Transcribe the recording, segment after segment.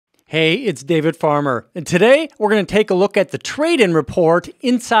Hey, it's David Farmer, and today we're going to take a look at the trade-in report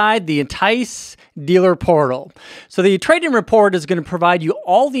inside the intice dealer portal. So the trade-in report is going to provide you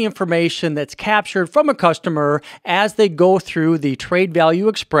all the information that's captured from a customer as they go through the TradeValue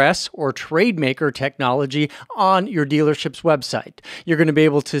Express or TradeMaker technology on your dealership's website. You're going to be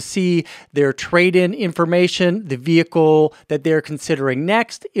able to see their trade-in information, the vehicle that they're considering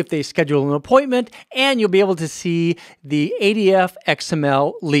next, if they schedule an appointment, and you'll be able to see the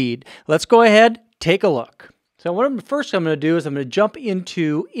ADF-XML lead. Let's go ahead, take a look. So what I'm going to do is I'm going to jump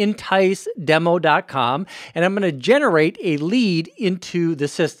into inticedemo.com and I'm going to generate a lead into the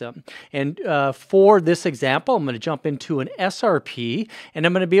system. And for this example, I'm going to jump into an SRP and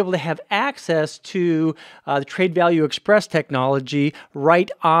I'm going to be able to have access to the TradeValue Express technology right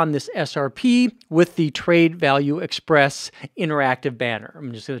on this SRP with the TradeValue Express interactive banner.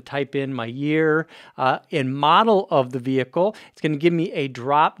 I'm just going to type in my year and model of the vehicle. It's going to give me a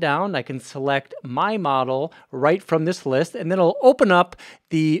drop down. I can select my model right from this list, and then it'll open up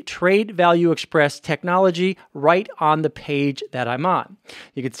the TradeValue Express technology right on the page that I'm on.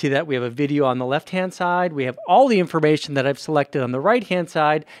 You can see that we have a video on the left-hand side. We have all the information that I've selected on the right-hand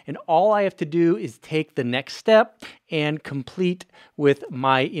side, and all I have to do is take the next step and complete with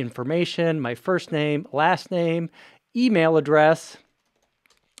my information, my first name, last name, email address,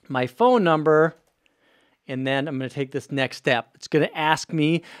 my phone number, and then I'm going to take this next step. It's going to ask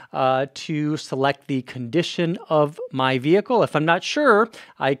me to select the condition of my vehicle. If I'm not sure,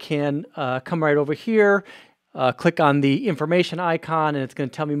 I can come right over here, click on the information icon, and it's going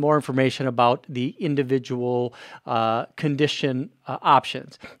to tell me more information about the individual condition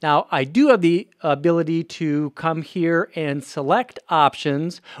options. Now, I do have the ability to come here and select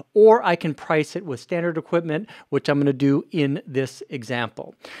options, or I can price it with standard equipment, which I'm going to do in this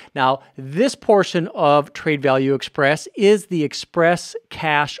example. Now, this portion of TradeValue Express is the Express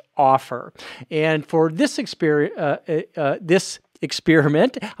Cash Offer. And for this experiment,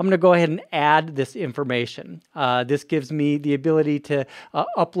 I'm going to go ahead and add this information. This gives me the ability to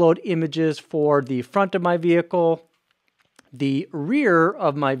upload images for the front of my vehicle, the rear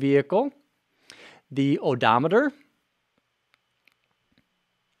of my vehicle, the odometer,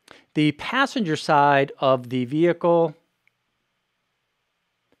 the passenger side of the vehicle,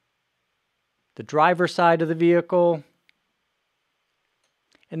 the driver side of the vehicle,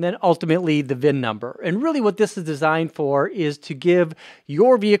 and then ultimately the VIN number. And really what this is designed for is to give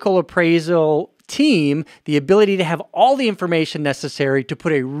your vehicle appraisal team the ability to have all the information necessary to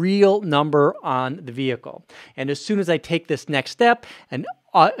put a real number on the vehicle. And as soon as I take this next step, an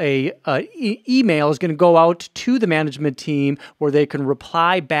email is going to go out to the management team where they can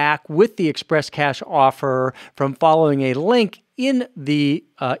reply back with the Express Cash Offer from following a link in the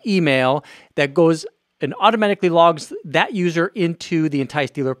email that goes and automatically logs that user into the Entice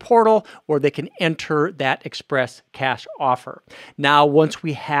Dealer portal where they can enter that Express Cash Offer. Now, once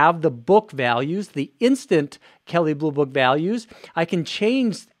we have the book values, the instant Kelley Blue Book values, I can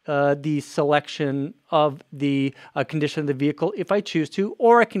change the selection of the condition of the vehicle if I choose to,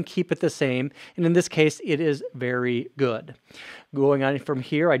 or I can keep it the same. And in this case, it is very good. Going on from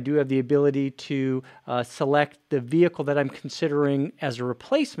here, I do have the ability to select the vehicle that I'm considering as a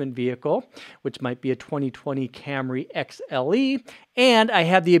replacement vehicle, which might be a 2020 Camry XLE, and I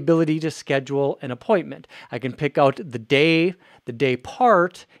have the ability to schedule an appointment. I can pick out the day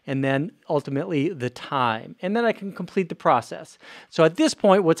part, and then ultimately the time, and then I can complete the process. So at this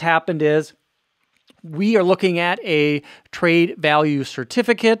point, what's happened is we are looking at a trade value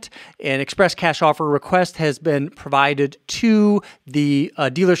certificate. An Express Cash Offer request has been provided to the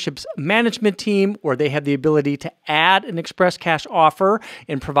dealership's management team where they have the ability to add an Express Cash Offer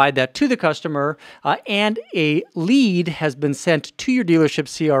and provide that to the customer. And a lead has been sent to your dealership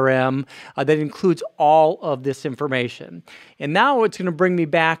CRM that includes all of this information. And now it's going to bring me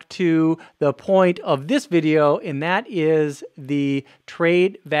back to the point of this video, and that is the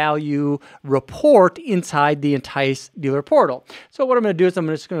trade value report inside the Entice dealer portal. So what I'm going to do is I'm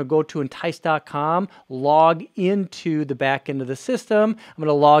just going to go to intice.com, log into the back end of the system. I'm going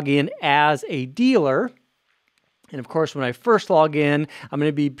to log in as a dealer. And of course, when I first log in, I'm going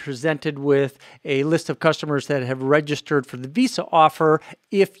to be presented with a list of customers that have registered for the Visa offer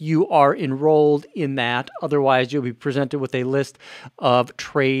if you are enrolled in that. Otherwise, you'll be presented with a list of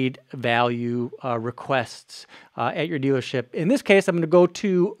trade value requests at your dealership. In this case, I'm going to go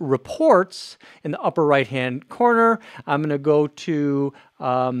to Reports in the upper right-hand corner. I'm going to go to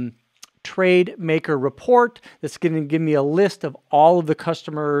Trade Maker Report. That's going to give me a list of all of the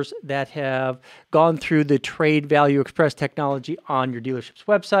customers that have gone through the TradeValue Express technology on your dealership's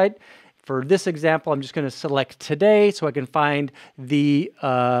website. For this example, I'm just going to select today so I can find the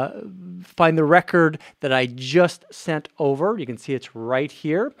record that I just sent over. You can see it's right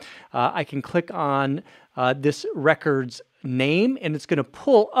here. I can click on this record's name, and it's going to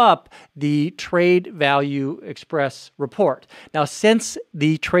pull up the TradeValue Express report. Now, since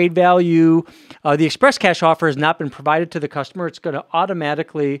the TradeValue, the Express Cash offer has not been provided to the customer, it's going to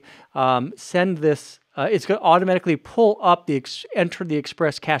automatically send this. It's going to automatically pull up enter the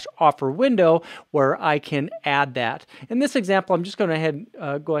Express Cash offer window where I can add that. In this example, I'm just going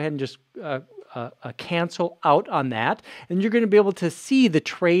to go ahead and just cancel out on that, and you're going to be able to see the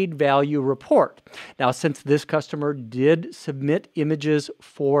trade value report. Now, since this customer did submit images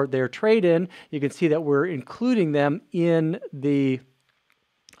for their trade-in, you can see that we're including them in the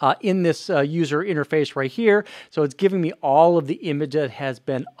in this user interface right here. So it's giving me all of the image that has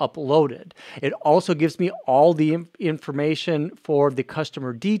been uploaded. It also gives me all the information for the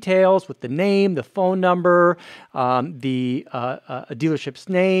customer details with the name, the phone number, the dealership's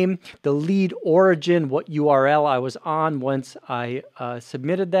name, the lead origin, what URL I was on once I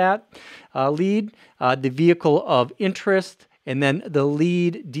submitted that lead, the vehicle of interest, and then the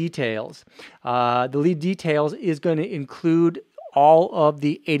lead details. The lead details is going to include all of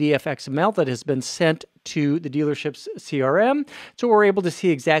the ADF-XML that has been sent to the dealership's CRM. So we're able to see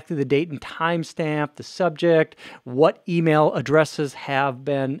exactly the date and time stamp, the subject, what email addresses have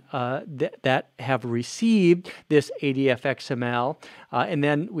been that have received this ADF-XML. And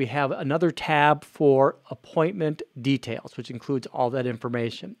then we have another tab for appointment details, which includes all that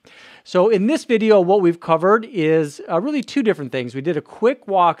information. So in this video, what we've covered is really two different things. We did a quick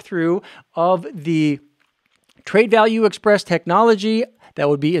walkthrough of the TradeValue Express technology that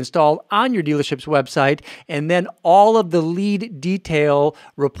would be installed on your dealership's website, and then all of the lead detail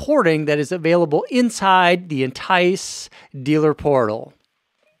reporting that is available inside the intice dealer portal.